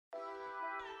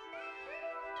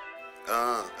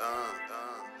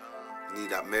Need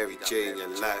that Mary J in your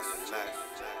life.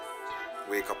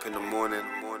 Wake up in the morning,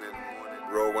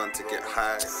 roll one to get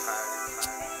high.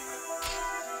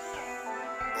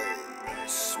 Hey,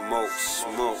 smoke.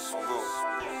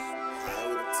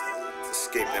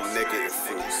 Escape them negative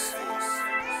fruits.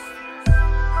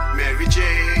 Mary J,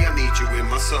 I need you in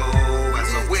my soul.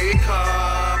 As I wake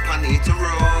up, I need to roll.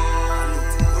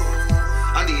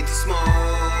 I need to smoke.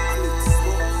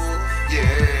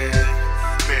 Yeah.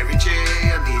 Mary J,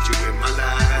 I need you in my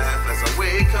life. As I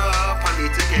wake up, I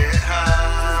need to get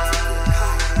high.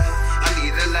 I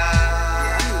need a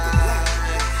light.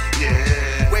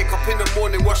 Yeah. Wake up in the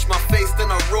morning, wash my face,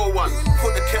 then I roll one.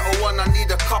 Put the kettle on, I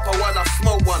need a cuppa while I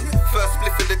smoke one. First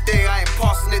spliff of the day, I ain't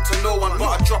passing it to no one.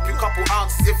 But I drop you couple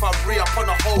ounces if I re-up on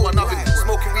a whole one. I've been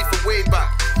smoking weed for way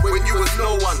back, when you was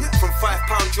no one. From £5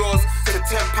 drawers to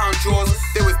 £10 drawers.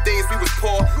 There was days we was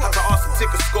poor, had to ask to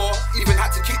take a score. Even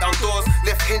had to kick down doors,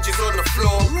 left hinges on the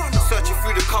floor. Searching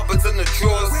through the cupboards and the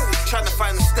drawers, trying to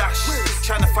find the stash,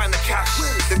 trying to find the cash.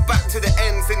 Then back to the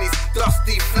ends in these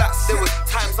dusty flats. There was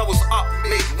times I was up,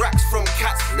 made racks from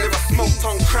cats. Never smoked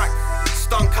on crack,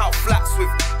 stunk out flats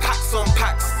with packs on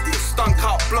packs. Stunk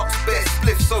out blocks, bare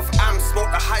spliffs of am.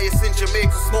 Smoke the highest in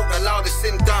Jamaica, smoke the loudest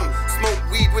in Dam. Smoke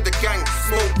weed with the gang,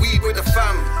 smoke weed with the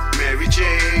fam. Mary J,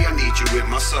 I need you in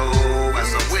my soul.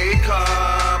 As I wake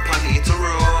up, I need to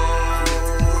roll.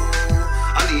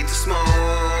 I need to smoke.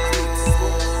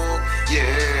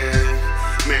 Yeah.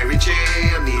 Mary J,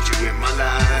 I need you in my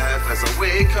life. As I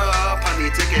wake up, I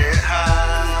need to get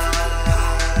high.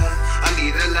 I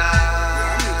need a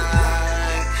light.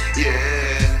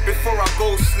 Yeah. Before I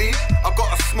go sleep, I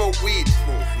gotta smoke weed.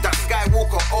 That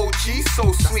Skywalker OG,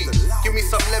 so sweet. Give me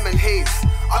some lemon haze,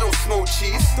 I don't smoke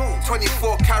cheese.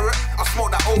 24 carat, I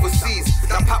smoke that overseas.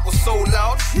 That pack was so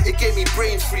loud, it gave me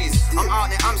brain freeze. I'm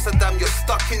out in Amsterdam, you're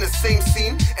stuck in the same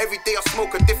scene. Every day I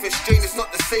smoke a different strain, it's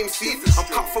not the same seed. I'm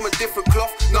cut from a different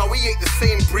cloth, no we ain't the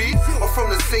same breed. Or from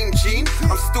the same gene,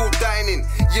 I'm still dining.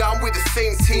 Yeah, I'm with the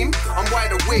same team, I'm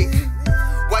wide awake.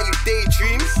 Why you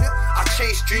daydream? I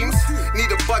chase dreams.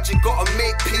 Need a budget, gotta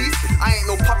make peace. I ain't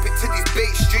no puppet to these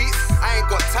bait streets. I ain't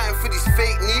got time for these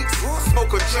fake needs.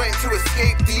 Smoke a joint to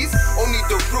escape these. Only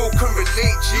the real can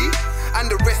relate, G.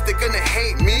 And the rest are gonna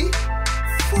hate me.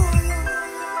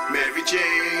 Mary J,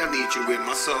 I need you in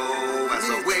my soul.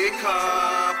 As I wake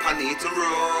up, I need to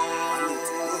roll.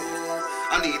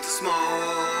 I need to smoke.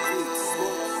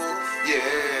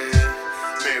 Yeah.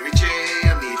 Mary J,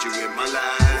 I need you in my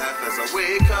life. As I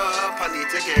wake up, I need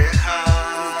to get high.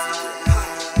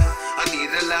 I need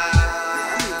a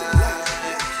light.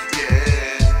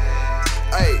 Yeah.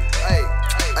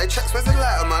 Hey, Trex, where's the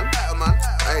lighter, man?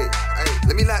 Hey,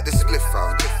 let me light this spliff,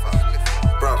 fam.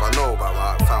 Bruv, I know about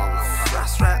my fam.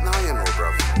 That's right now, you know,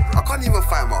 bruv. I can't even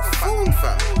find my phone,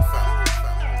 fam.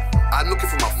 I'm looking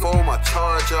for my phone, my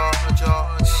charger.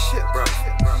 Shit, bruv.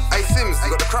 Hey, Sims, you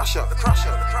got the crusher?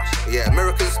 Yeah,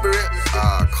 American Spirit?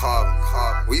 Calm.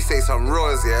 We say some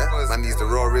raws, yeah? Man needs the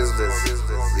raw Rizzlers.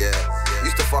 Yeah.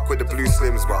 Used to fuck with the blue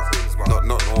slims, but not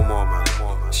no more, man.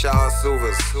 Shout out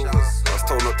Silvers. I was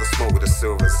told not to smoke with the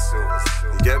Silvers.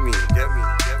 You get me?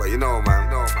 But you know,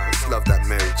 man, I just love that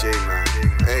Mary J, man.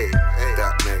 Hey,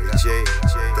 that Mary J,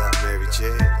 that Mary J,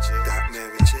 that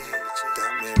Mary J,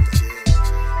 that Mary J.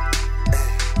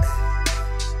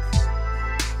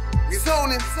 We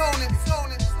zoning.